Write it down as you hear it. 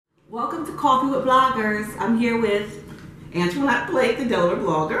Welcome to Coffee with Bloggers. I'm here with Antione Blake, the Delaware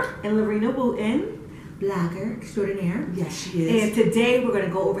blogger. and Lorena, Wooten, blogger extraordinaire. Yes, she is. And today we're going to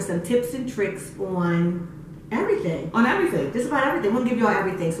go over some tips and tricks on everything. On everything. Just about everything. We'll give you all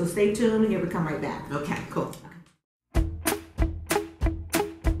everything. So stay tuned and here we come right back. Okay, cool. I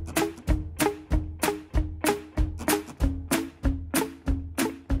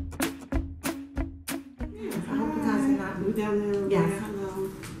hope you guys are not. We're down there. Yes. Hello.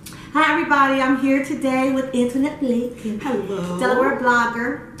 Hi everybody, I'm here today with Antione Blake. Hello. Delaware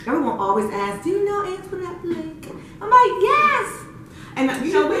blogger. Everyone always asks, do you know Antione Blake? I'm like, yes. And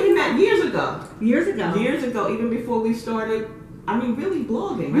you know, we met years ago. Years ago. Years ago, even before we started, really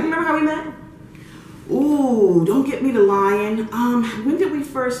blogging, right? Remember how we met? Ooh, don't get me to lying. When did we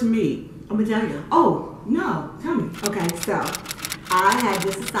first meet? I'm going to tell you. Oh, no. Tell me. Okay, so I had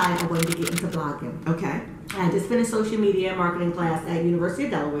just decided I wanted to get into blogging. Okay. I just finished social media marketing class at University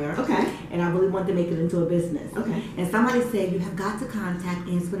of Delaware. Okay. And I really wanted to make it into a business. Okay. And somebody said, you have got to contact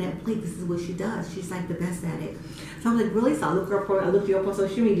Antionette Blake. This is what she does. She's like the best at it. So I was like, really? So I looked you up on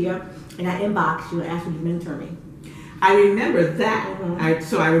social media and I inboxed you and asked you to mentor me. I remember that. Mm-hmm.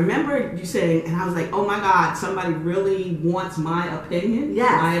 So I remember you saying, and I was like, oh my God, somebody really wants my opinion,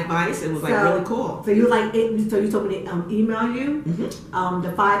 Yes. my advice. It was like really cool. So you like it, so you told me to email you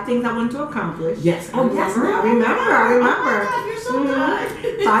the 5 things I wanted to accomplish. Yes. Oh, yes. I remember. Oh my God, you're so good. 5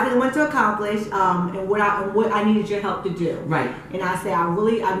 things I wanted to accomplish, and what I needed your help to do. Right. And I said,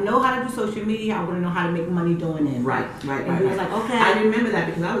 I know how to do social media. I want to know how to make money doing it. Right. And he was like, okay. I remember that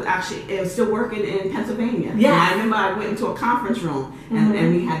because I was still working in Pennsylvania. Yes. And I remember I went into a conference room and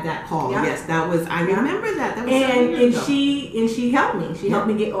we had that call. Yep. Yes, that was. I remember that. That was and ago. she helped me. She helped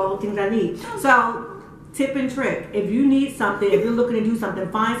me get all the things I need. So, tip and trick: if you need something, if you're looking to do something,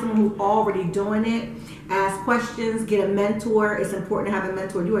 find someone who's already doing it. Ask questions. Get a mentor. It's important to have a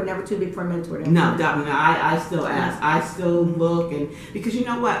mentor. You are never too big for a mentor. No, definitely. I still ask. I still look, and because you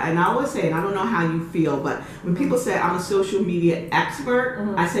know what, and I always say, and I don't know how you feel, but when people say I'm a social media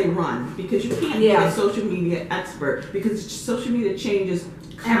expert, I say run, because you can't be a social media expert because social media changes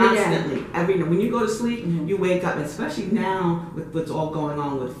constantly. Every day. When you go to sleep, you wake up, especially now with what's all going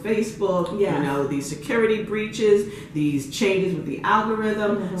on with Facebook, you know, these security breaches, these changes with the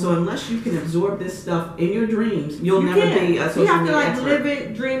algorithm. So unless you can absorb this stuff in your dreams, you'll never be a social media expert. You have to live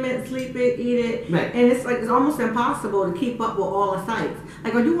it, dream it, sleep it, eat it. Right. And it's almost impossible to keep up with all the sites.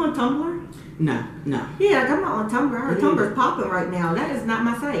 Like, are you on Tumblr? No. Yeah, like I'm not on Tumblr. Tumblr's popping right now. That is not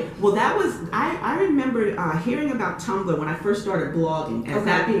my site. Well, that was, I remember hearing about Tumblr when I first started blogging as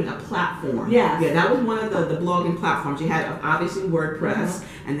that being a platform. Yeah. Yeah, that was one of the blogging platforms. You had obviously WordPress,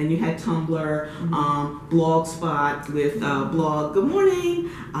 and then you had Tumblr, Blogspot with blog, good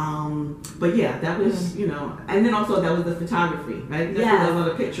morning. But yeah, that was, you know, and then also that was the photography, right? That's where those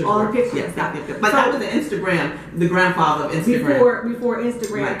other pictures all were. the pictures. Yeah. But that was the Instagram, the grandfather of Instagram. Before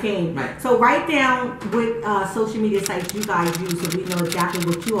Instagram came. Right. So write down what social media sites you guys use so we know exactly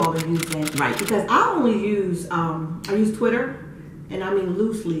what you all are using. Right. Because I only use, I use Twitter, and I mean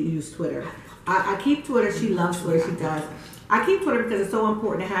loosely use Twitter. I keep Twitter. She loves Twitter. She does. I keep Twitter because it's so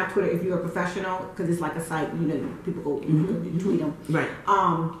important to have Twitter if you're a professional, because it's like a site, you know, people go tweet them. Right.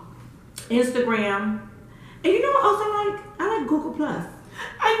 Instagram. And you know what else I like? I like Google Plus.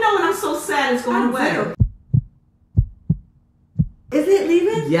 I know, and I'm so sad it's going away. Is it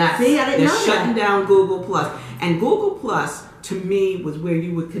leaving? Yes. See, I didn't know They're shutting down Google Plus. And Google Plus, to me, was where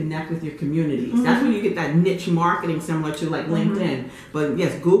you would connect with your communities. That's when you get that niche marketing similar to like LinkedIn. But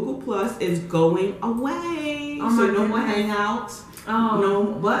yes, Google Plus is going away. So no more Hangouts. Oh. No,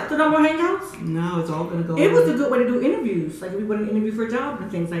 what? So no more Hangouts? No, it's all going to go It away. was a good way to do interviews. Like if you want to interview for a job and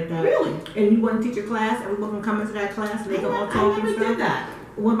things like that. Really? And you want to teach a class, everyone can come into that class and they can all talk and stuff. I did that.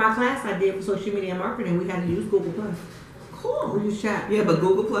 Well, my class I did for social media marketing, we had to use Google Plus. Cool. We use chat. Yeah, but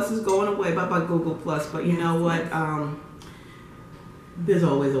Google Plus is going away. Bye-bye Google Plus. But you know what? There's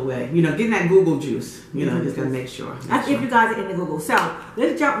always a way. You know, getting that Google juice. You know, just got to make sure. That's if you guys are into Google. So,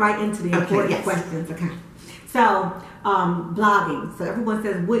 let's jump right into the important questions. Okay. So, blogging. So, everyone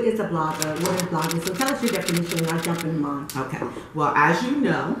says, what is a blogger? What is blogging? So, tell us your definition and I'll jump into mine. Okay. Well, as you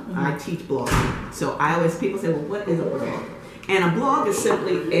know, I teach blogging. So, people say, well, what is a blog? And a blog is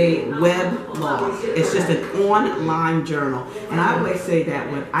simply a web blog. It's just an online journal. And I always say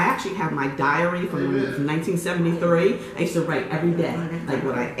that when I actually have my diary from 1973, I used to write every day. Like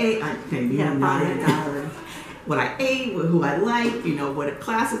what I ate, what I ate, who I liked, you know, what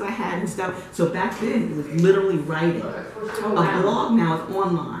classes I had and stuff. So back then, it was literally writing. A blog now is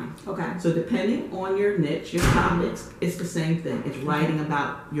online. Okay. So depending on your niche, your topics, it's the same thing. It's writing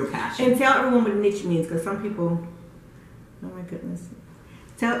about your passion. And tell everyone what niche means, because some people, oh my goodness.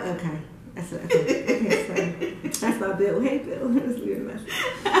 Okay. That's my Bill. Hey, Bill. Let's leave it alone.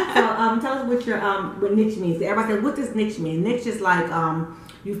 So, tell us what your what niche means. Everybody says, what does niche mean? Niche is like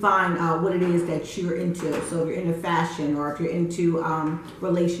you find what it is that you're into. So if you're into fashion, or if you're into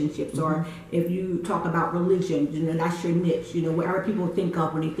relationships, or if you talk about religion, you know, that's your niche. You know, whatever people think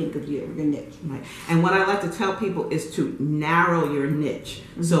of when they think of you, your niche. Right. And what I like to tell people is to narrow your niche.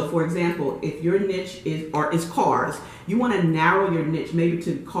 So, for example, if your niche is cars, you want to narrow your niche maybe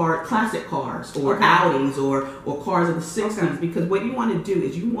to classic cars, or Audis, or cars of the 60s, because what you want to do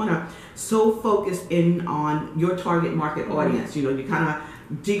is you want to so focus in on your target market audience. You know, you kind of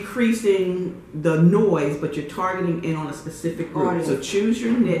decreasing the noise, but you're targeting in on a specific group. So choose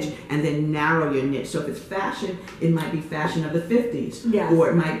your niche and then narrow your niche. So if it's fashion, it might be fashion of the 50s, or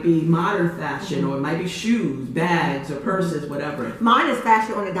it might be modern fashion, or it might be shoes, bags, or purses, whatever. Mine is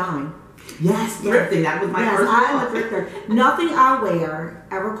fashion on a dime. Yes, thrifting. That was my first I am a thrifter. Nothing I wear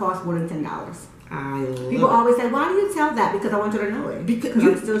ever costs more than $10. People it. always say, why do you tell that? Because I want you to know it. Because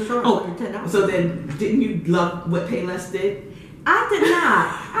I'm still short of $10. So then, didn't you love what Payless did? I did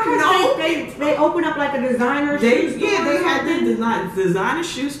not. I heard they opened up like a designer shoe store. Yeah, they had this designer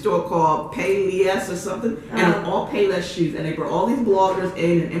shoe store called Payless or something, and all Payless shoes. And they brought all these bloggers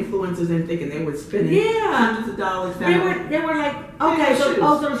in and influencers in, thinking they were spending hundreds of dollars. They were like, okay, so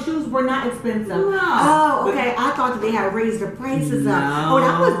the shoes were not expensive. No. Oh, okay. I thought that they had raised the prices up. Oh,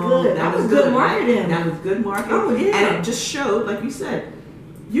 that was good. That was good marketing. Right? That was good marketing. Oh, yeah. And it just showed, like you said,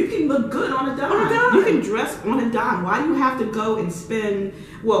 you can look good on a dime. You can dress on a dime. Why do you have to go and spend?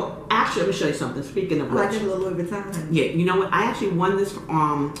 Well, actually, let me show you something. Speaking of which, I like a little Louis Vuitton. Yeah, you know what? I actually won this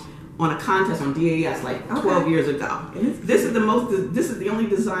on a contest on DAS like 12 years ago. This is the only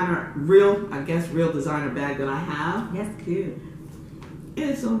real designer bag that I have. That's cute.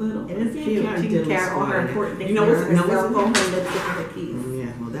 It's a little. It is cute. She can carry all her important things. You know what's cell phone, her lipstick, and her keys.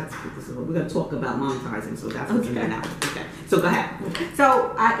 Yeah, well, that's good. So we're going to talk about monetizing. So that's what's in there now. Okay. So go ahead.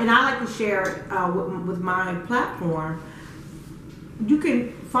 So I like to share with my platform. You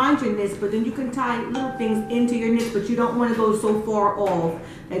can find your niche, but then you can tie little things into your niche, but you don't want to go so far off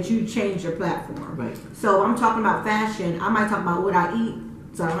that you change your platform. Right. So I'm talking about fashion. I might talk about what I eat,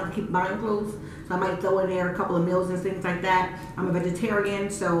 so I don't have to keep buying clothes. So I might throw in there a couple of meals and things like that. I'm a vegetarian,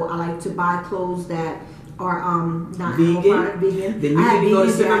 so I like to buy clothes that are not vegan. Then you need to go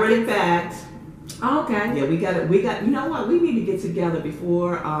to Symarinic Bags. Oh, okay. Yeah, we got it. You know what? We need to get together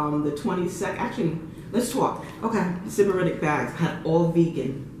before the 22nd. Actually, let's talk. Okay. Symarinic Bags had all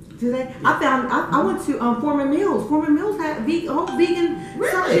vegan. Do they? Yeah. I went to Former Mills. Former Mills had vegan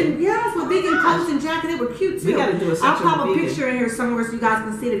section. Yes, with vegan coats and jackets. They were cute too. We got to do a section. I'll pop a picture in here somewhere so you guys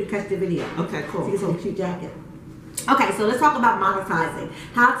can see it if you catch the video. Okay, cool. See this cute jacket. Okay, so let's talk about monetizing.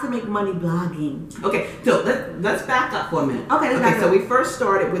 How to make money blogging. Okay, so let's back up for a minute. Okay, so we first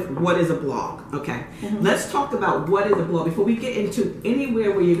started with what is a blog. Okay, let's talk about what is a blog before we get into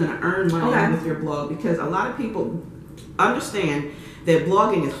anywhere where you're going to earn money with your blog, because a lot of people understand that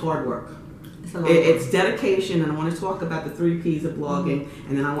blogging is hard work. It's dedication, and I want to talk about the 3 P's of blogging,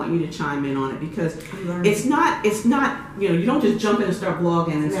 and then I want you to chime in on it, because it's not you don't just jump in and start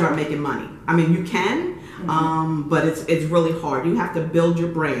blogging and start making money. I mean, you can, but it's really hard. You have to build your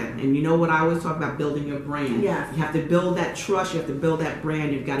brand, and you know what I always talk about, building your brand. Yes. You have to build that trust. You have to build that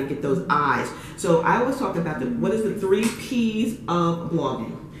brand. You've got to get those eyes. So I always talk about what is the 3 P's of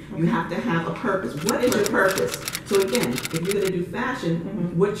blogging. You have to have a purpose. What is your purpose? So again, if you're going to do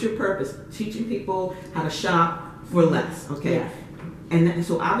fashion, what's your purpose? Teaching people how to shop for less, okay? Yeah. And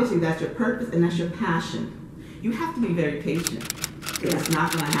so obviously that's your purpose and that's your passion. You have to be very patient. It's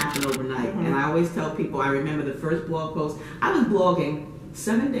not going to happen overnight. And I always tell people, I remember the first blog post, I was blogging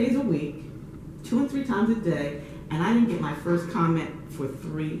 7 days a week, 2 and 3 times a day, and I didn't get my first comment for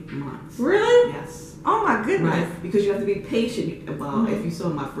 3 months. Really? Yes. Oh my goodness! Right, because you have to be patient. Well, if you saw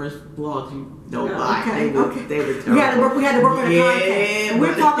my first blogs, you don't buy. Okay. They were terrible. We had to work on the content. And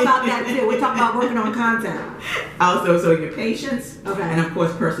we're talking about that too. We're talking about working on content. Also, so your patience, and of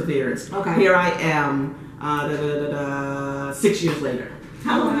course perseverance. Okay. Here I am, 6 years later.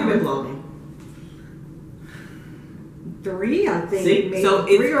 How long have you been blogging? 3, I think. See? Maybe so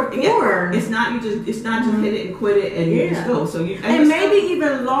 3 or 4. Yeah, it's not just hit it and quit it and you just go. So and maybe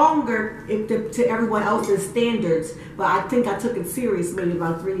even longer to everyone else's standards. But I think I took it serious maybe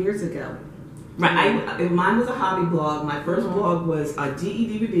about 3 years ago. Right. Mine was a hobby blog. My first blog was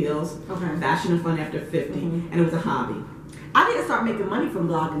DED Reveals, Fashion and Fun After 50, and it was a hobby. I didn't start making money from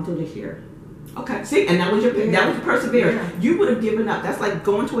blogging until this year. Okay, see, and that was your perseverance. Yeah. You would have given up. That's like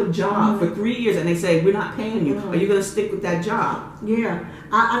going to a job for 3 years and they say, we're not paying you. Are you going to stick with that job? Yeah,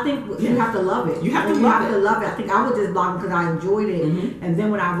 I think you have to love it. You have to love it. I think I would just blog because I enjoyed it, and then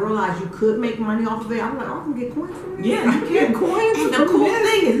when I realized you could make money off of it, I'm like, oh, I can get coins from it. Yeah, you get coins. And the cool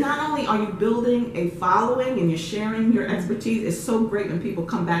thing is, not only are you building a following and you're sharing your expertise, it's so great when people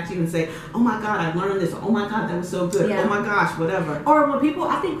come back to you and say, oh my God, I learned this. Oh my God, that was so good. Yeah. Oh my gosh, whatever. Or when people,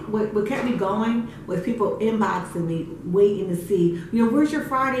 I think what kept me going was people inboxing me, waiting to see, where's your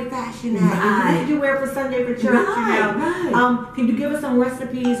Friday fashion at? Right. What did you wear for Sunday for church? Right. Can you give us some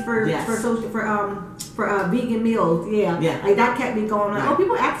recipes for vegan meals? Yeah. Like that kept me going. Like, oh,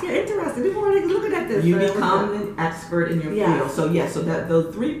 people actually are interested. People are looking at this. You become an expert in your field. So that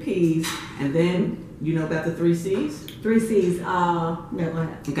those 3 P's, and then you know about the 3 C's? 3 C's. No, go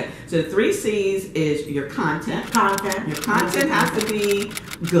ahead. Okay. So the 3 C's is your content. Your content has to be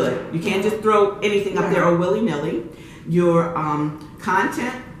good. You can't just throw anything up there or willy-nilly. Your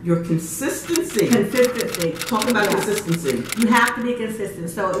content, your consistency. Talk about consistency. You have to be consistent.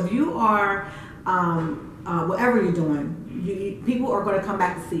 So if you are, whatever you're doing, people are going to come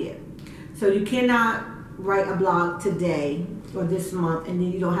back to see it. So you cannot write a blog today or this month and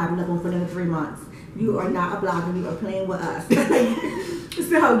then you don't have another one for another 3 months. You are not a blogger. You are playing with us.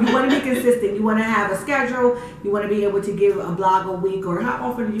 So you want to be consistent. You want to have a schedule. You want to be able to give a blog a week. Or how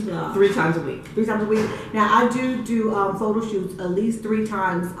often do you blog? 3 times a week. 3 times a week. Now I do photo shoots at least 3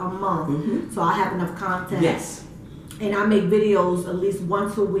 times a month. So I have enough content. Yes. And I make videos at least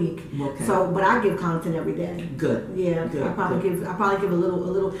once a week. Okay. So, but I give content every day. Good. Yeah. Good. I probably give a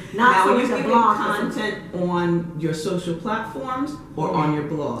little. Not now, so are you much a giving blog content on your social platforms or on your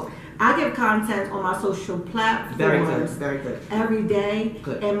blog? I give content on my social platforms. Very good. Every day.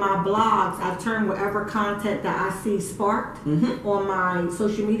 Good. And my blogs, I turn whatever content that I see sparked on my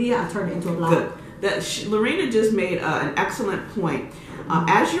social media, I turn it into a blog. Good. Lorena just made an excellent point.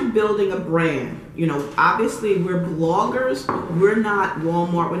 As you're building a brand, obviously we're bloggers. We're not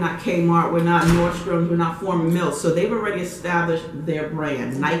Walmart, we're not Kmart, we're not Nordstrom's, we're not Foreman Mills. So they've already established their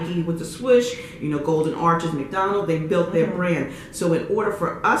brand. Nike with the swoosh, Golden Arches, McDonald's, they built their brand. So in order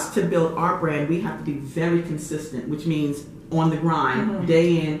for us to build our brand, we have to be very consistent, which means on the grind,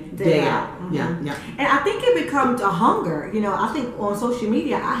 day in, day out. Yeah. And I think it becomes a hunger. I think on social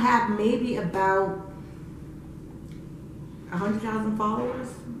media, I have maybe about 100,000 followers,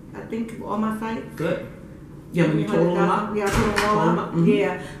 I think, on my site. Good. Yeah, when you total them up? Yeah, I total them up.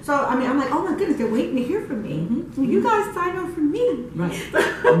 Yeah. So, I'm like, oh my goodness, they're waiting to hear from me. You guys sign up for me. Right.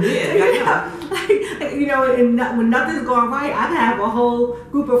 Yeah. And when nothing's going right, I have a whole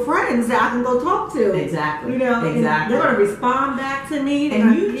group of friends that I can go talk to. Exactly. And they're going to respond back to me.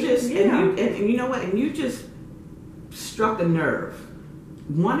 And you know what? And you just struck a nerve.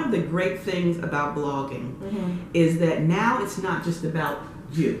 One of the great things about blogging is that now it's not just about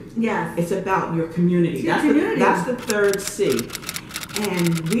you. Yes. It's about your community. That's the 3rd C.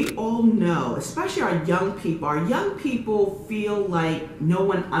 And we all know, especially our young people feel like no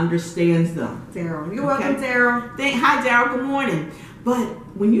one understands them. Daryl. You're welcome, Daryl. Hi, Daryl. Good morning. But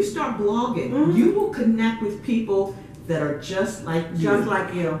when you start blogging, you will connect with people that are just like you.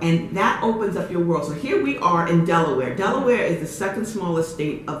 And that opens up your world. So here we are in Delaware. Delaware is the 2nd smallest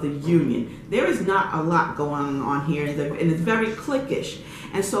state of the Union. There is not a lot going on here, and it's very cliquish.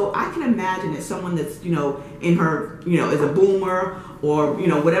 And so I can imagine that someone that's, in her, is a boomer or,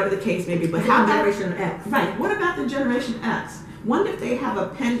 whatever the case may be. But how about Generation X? Right. What about the Generation X? Wonder if they have a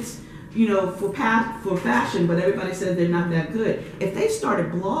pence, for fashion, but everybody says they're not that good. If they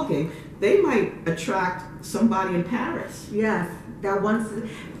started blogging, they might attract somebody in Paris. Yes, that once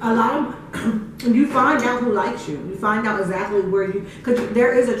a lot of you find out who likes you. You find out exactly where because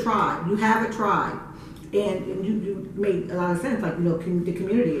there is a tribe. You have a tribe, and you made a lot of sense. Like the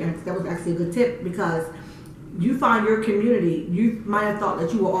community, and that was actually a good tip because you find your community. You might have thought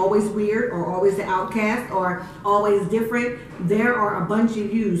that you were always weird or always the outcast or always different. There are a bunch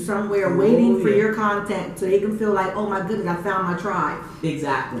of you somewhere waiting for your content so they can feel like, oh my goodness, I found my tribe.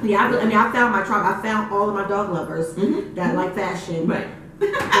 Exactly. Yeah, I found my tribe. I found all of my dog lovers that like fashion. Right.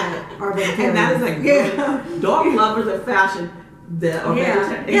 That are vegetarian. And that is like dog lovers of fashion.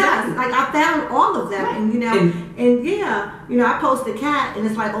 Exactly. Yeah, like I found all of them, and I post a cat, and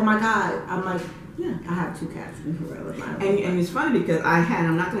it's like, oh my God, I'm like, I have 2 cats. And it's funny because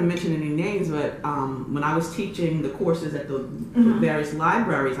I'm not going to mention any names, but when I was teaching the courses at the various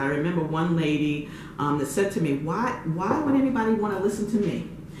libraries, I remember one lady that said to me, why would anybody want to listen to me?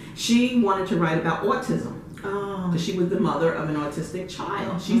 She wanted to write about autism. Because she was the mother of an autistic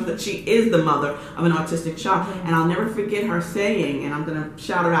child. She is the mother of an autistic child. And I'll never forget her saying, and I'm going to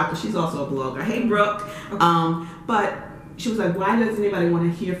shout her out because she's also a blogger. Hey, Brooke. But she was like, why does anybody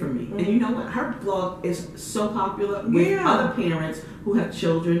want to hear from me? And you know what? Her blog is so popular with other parents who have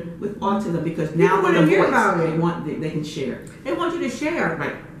children with autism, because now they're the voice. They can share. They want you to share.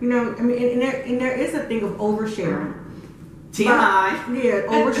 Right. You know, I mean, and there is a thing of oversharing. TMI.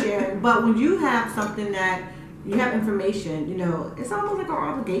 Oversharing. But when you have something that you have information, you know, it's almost like our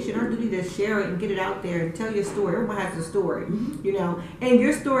obligation, our duty to share it and get it out there and tell your story. Everyone has a story, you know, and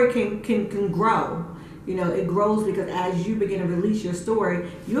your story can grow. You know, it grows because as you begin to release your story,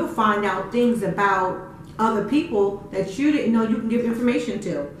 you'll find out things about other people that you didn't know you can give information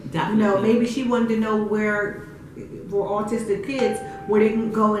to. Definitely. You know, maybe she wanted to know where, for autistic kids, where they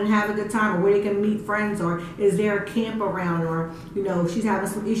can go and have a good time, or where they can meet friends, or is there a camp around, or, you know, she's having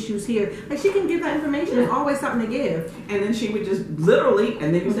some issues here. Like, she can give that information. There's always something to give. And then she would just literally,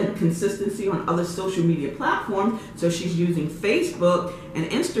 and then you said consistency on other social media platforms. So she's using Facebook and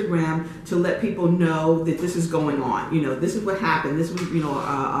Instagram to let people know that this is going on. You know, this is what happened. This was, you know,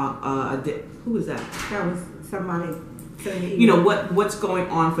 who was that? That was somebody. You know, what's going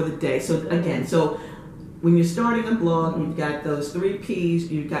on for the day. So again, when you're starting a blog, you've got those 3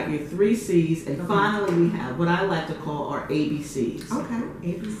 P's, you've got your 3 C's, and finally we have what I like to call our ABCs. Okay,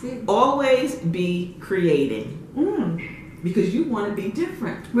 ABC. Always be creating. Because you want to be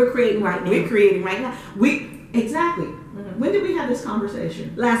different. We're creating right now. We're creating right now. Exactly. When did we have this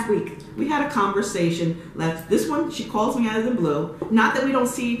conversation? Last week. We had a conversation. This one, she calls me out of the blue. Not that we don't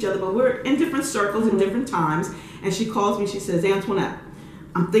see each other, but we're in different circles in different times. And she calls me, she says, Antionette,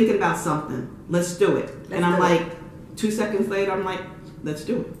 I'm thinking about something. Let's do it. And I'm like, 2 seconds later, I'm like, let's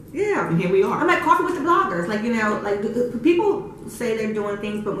do it. Yeah. And here we are. I'm like coffee with the bloggers. Like, you know, like people say they're doing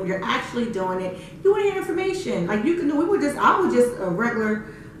things, but when you're actually doing it, you want to hear information. Like, you can do, I was just a regular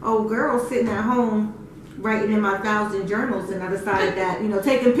old girl sitting at home writing in my 1,000 journals, and I decided that, you know,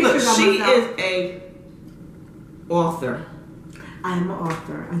 taking pictures of myself. She is a author. I am an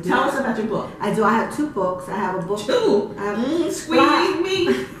author. Tell us about your book. I do. I have 2 books. I have a book. 2? Squeeze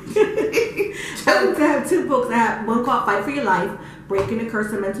me. I have 2 books. I have one called Fight for Your Life, Breaking the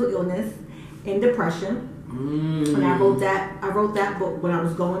Curse of Mental Illness and Depression. And I wrote that book when I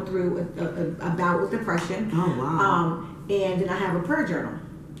was going through a bout with depression. Oh, wow. And then I have a prayer journal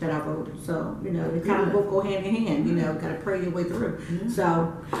that I wrote. So, you know, they kind of both go hand in hand. You know, got to pray your way through.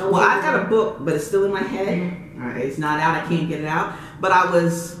 So, well, I got a book, but it's still in my head. All right, it's not out. I can't get it out. But I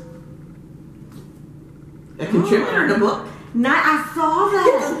was a contributor in the book. I saw that.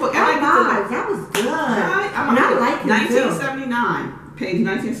 Oh, God, that was good. I like it 1979. Page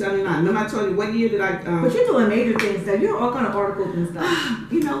 1979. Remember I told you what year did I... But you're doing major things, though. You're all kind of articles and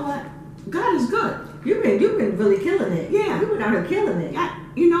stuff. You know what? God is good. You've been really killing it. Yeah. You've been out here killing it. Yeah.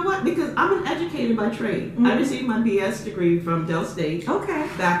 You know what? Because I'm an educator by trade. I received my BS degree from Del State. Okay.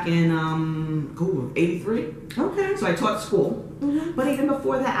 Back in 83. Okay. So I taught school. But even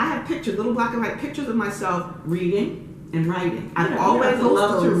before that, I had pictures, little black and white pictures of myself reading and writing. I've always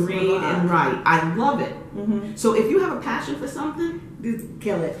loved to read and write. I love it. So if you have a passion for something,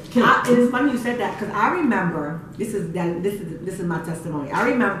 kill it. And it's funny you said that, because I remember this is my testimony. I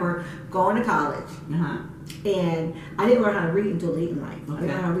remember going to college, and I didn't learn how to read until late in life. I didn't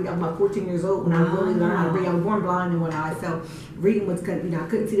learn how to read. I was about 14 years old when I really learned how to read. I was born blind in one eye, so reading was, you know, I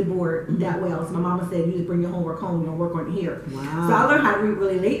couldn't see the board that well. So my mama said, "You just bring your homework home. You don't work on it here." Wow. So I learned how to read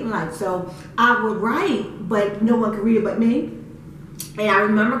really late in life. So I would write, but no one could read it but me. And I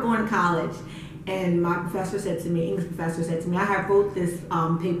remember going to college, and my professor said to me, English professor said to me, I have wrote this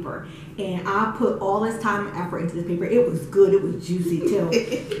paper, and I put all this time and effort into this paper. It was good. It was juicy too.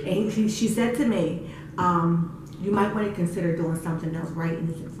 And she said to me, you might want to consider doing something else. Writing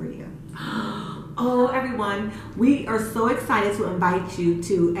isn't for you. Oh, everyone, we are so excited to invite you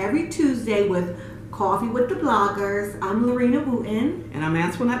to every Tuesday with Coffee with the Bloggers. I'm Lorena Wooten. And I'm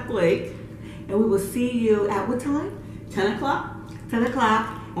Antione Blake. And we will see you at what time? 10 o'clock? 10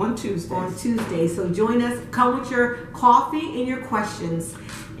 o'clock. On Tuesday. So join us. Come with your coffee and your questions.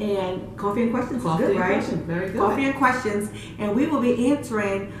 And coffee and questions is good, right? Very good. Coffee and questions. And we will be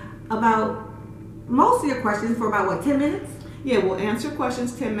answering about most of your questions for about, what, 10 minutes? Yeah, we'll answer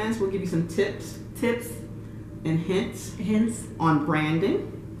questions 10 minutes. We'll give you some tips and hints on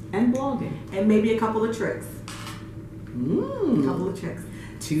branding and blogging. And maybe a couple of tricks.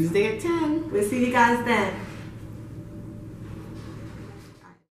 Tuesday at 10. We'll see you guys then.